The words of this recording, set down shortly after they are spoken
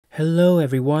Hello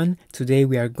everyone, today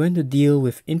we are going to deal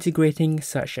with integrating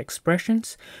such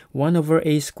expressions 1 over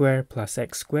a squared plus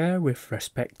x squared with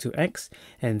respect to x,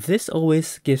 and this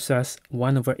always gives us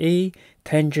 1 over a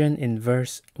tangent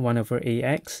inverse 1 over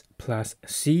ax plus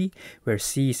c, where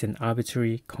c is an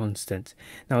arbitrary constant.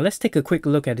 Now let's take a quick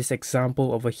look at this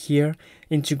example over here.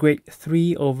 Integrate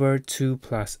 3 over 2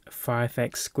 plus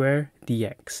 5x squared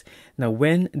dx. Now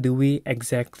when do we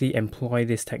exactly employ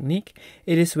this technique?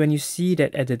 It is when you see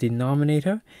that at the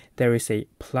denominator there is a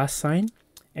plus sign,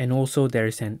 and also there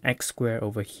is an x squared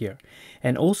over here.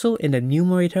 And also in the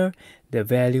numerator, the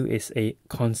value is a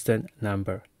constant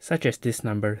number, such as this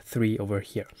number 3 over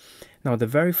here. Now the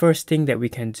very first thing that we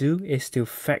can do is to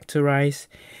factorize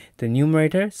the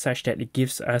numerator such that it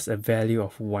gives us a value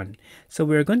of 1. So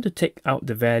we're going to take out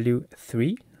the value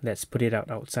 3. Let's put it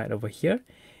out outside over here.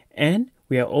 And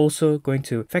we are also going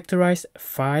to factorize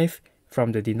 5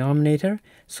 from the denominator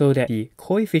so that the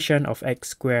coefficient of x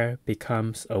squared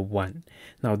becomes a 1.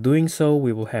 Now doing so,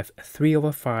 we will have 3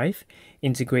 over 5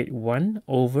 integrate 1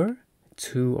 over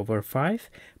 2 over 5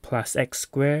 plus x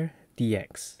squared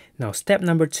dx. Now step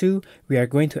number 2, we are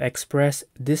going to express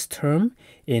this term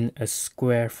in a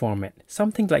square format,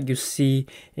 something like you see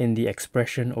in the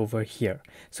expression over here.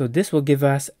 So this will give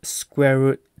us square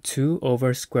root 2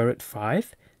 over square root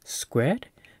 5 squared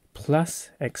plus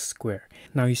x squared.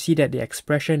 Now you see that the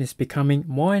expression is becoming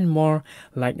more and more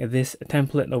like this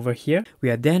template over here. We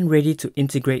are then ready to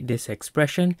integrate this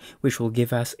expression, which will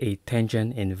give us a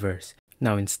tangent inverse.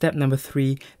 Now in step number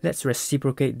 3, let's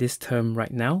reciprocate this term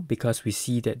right now because we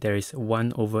see that there is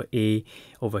 1 over a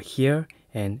over here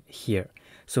and here.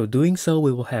 So doing so,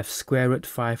 we will have square root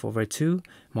 5 over 2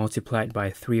 multiplied by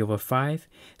 3 over 5.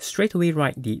 Straight away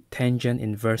write the tangent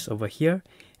inverse over here,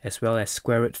 as well as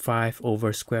square root 5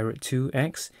 over square root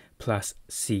 2x plus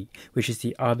c, which is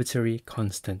the arbitrary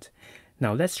constant.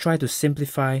 Now let's try to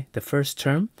simplify the first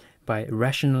term by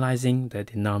rationalizing the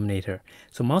denominator.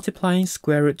 So multiplying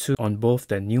square root 2 on both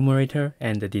the numerator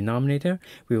and the denominator,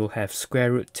 we will have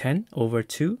square root 10 over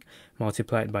 2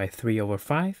 multiplied by 3 over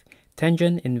 5,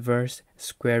 tangent inverse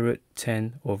square root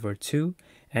 10 over 2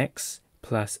 x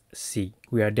plus c.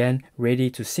 We are then ready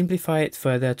to simplify it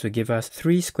further to give us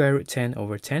 3 square root 10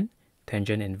 over 10,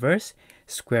 tangent inverse,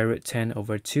 square root 10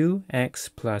 over 2 x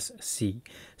plus c.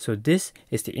 So this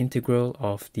is the integral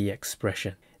of the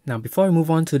expression. Now before we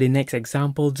move on to the next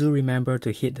example, do remember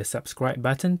to hit the subscribe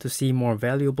button to see more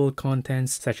valuable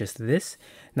contents such as this.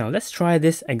 Now let's try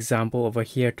this example over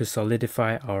here to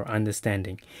solidify our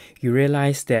understanding. You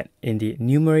realize that in the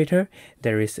numerator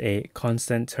there is a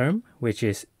constant term which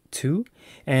is 2,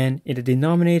 and in the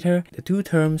denominator the two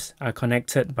terms are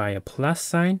connected by a plus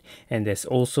sign, and there's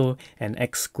also an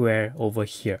x squared over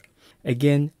here.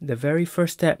 Again, the very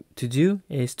first step to do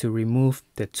is to remove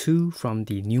the 2 from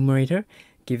the numerator,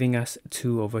 giving us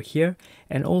 2 over here,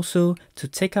 and also to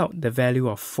take out the value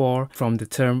of 4 from the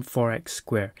term 4x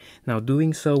squared. Now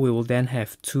doing so, we will then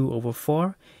have 2 over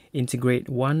 4 integrate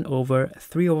 1 over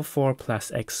 3 over 4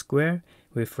 plus x squared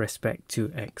with respect to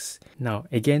x. Now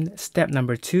again, step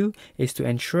number 2 is to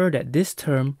ensure that this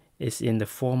term is in the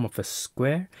form of a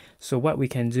square. So what we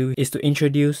can do is to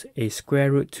introduce a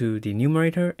square root to the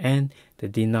numerator and the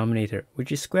denominator,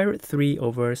 which is square root 3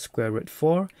 over square root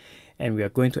 4, and we are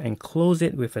going to enclose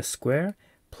it with a square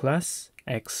plus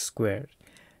x squared.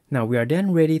 Now we are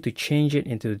then ready to change it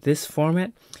into this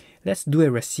format. Let's do a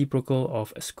reciprocal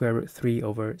of square root 3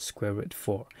 over square root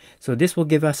 4. So this will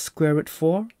give us square root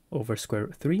 4 over square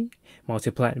root 3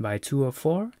 multiplied by 2 over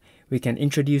 4. We can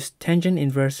introduce tangent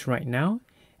inverse right now,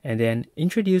 and then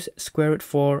introduce square root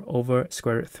 4 over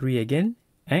square root 3 again,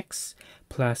 x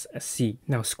plus c.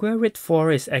 Now square root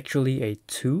 4 is actually a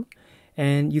 2,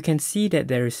 and you can see that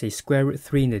there is a square root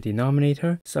 3 in the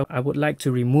denominator. So I would like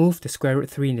to remove the square root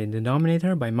 3 in the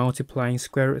denominator by multiplying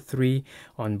square root 3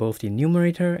 on both the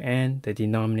numerator and the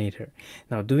denominator.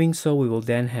 Now doing so, we will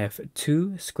then have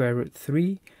 2 square root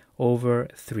 3 over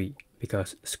 3,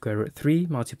 because square root 3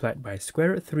 multiplied by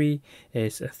square root 3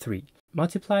 is a 3.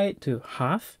 Multiply it to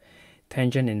half,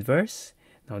 tangent inverse.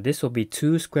 Now this will be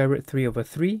 2 square root 3 over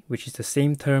 3, which is the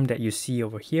same term that you see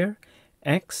over here,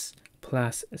 x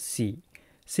plus c.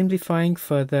 Simplifying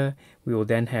further, we will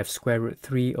then have square root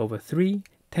 3 over 3,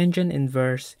 tangent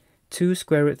inverse, 2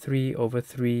 square root 3 over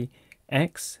 3,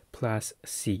 x plus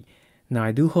c. Now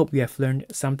I do hope you have learned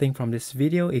something from this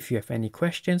video. If you have any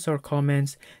questions or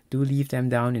comments, do leave them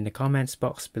down in the comments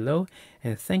box below,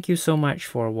 and thank you so much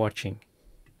for watching.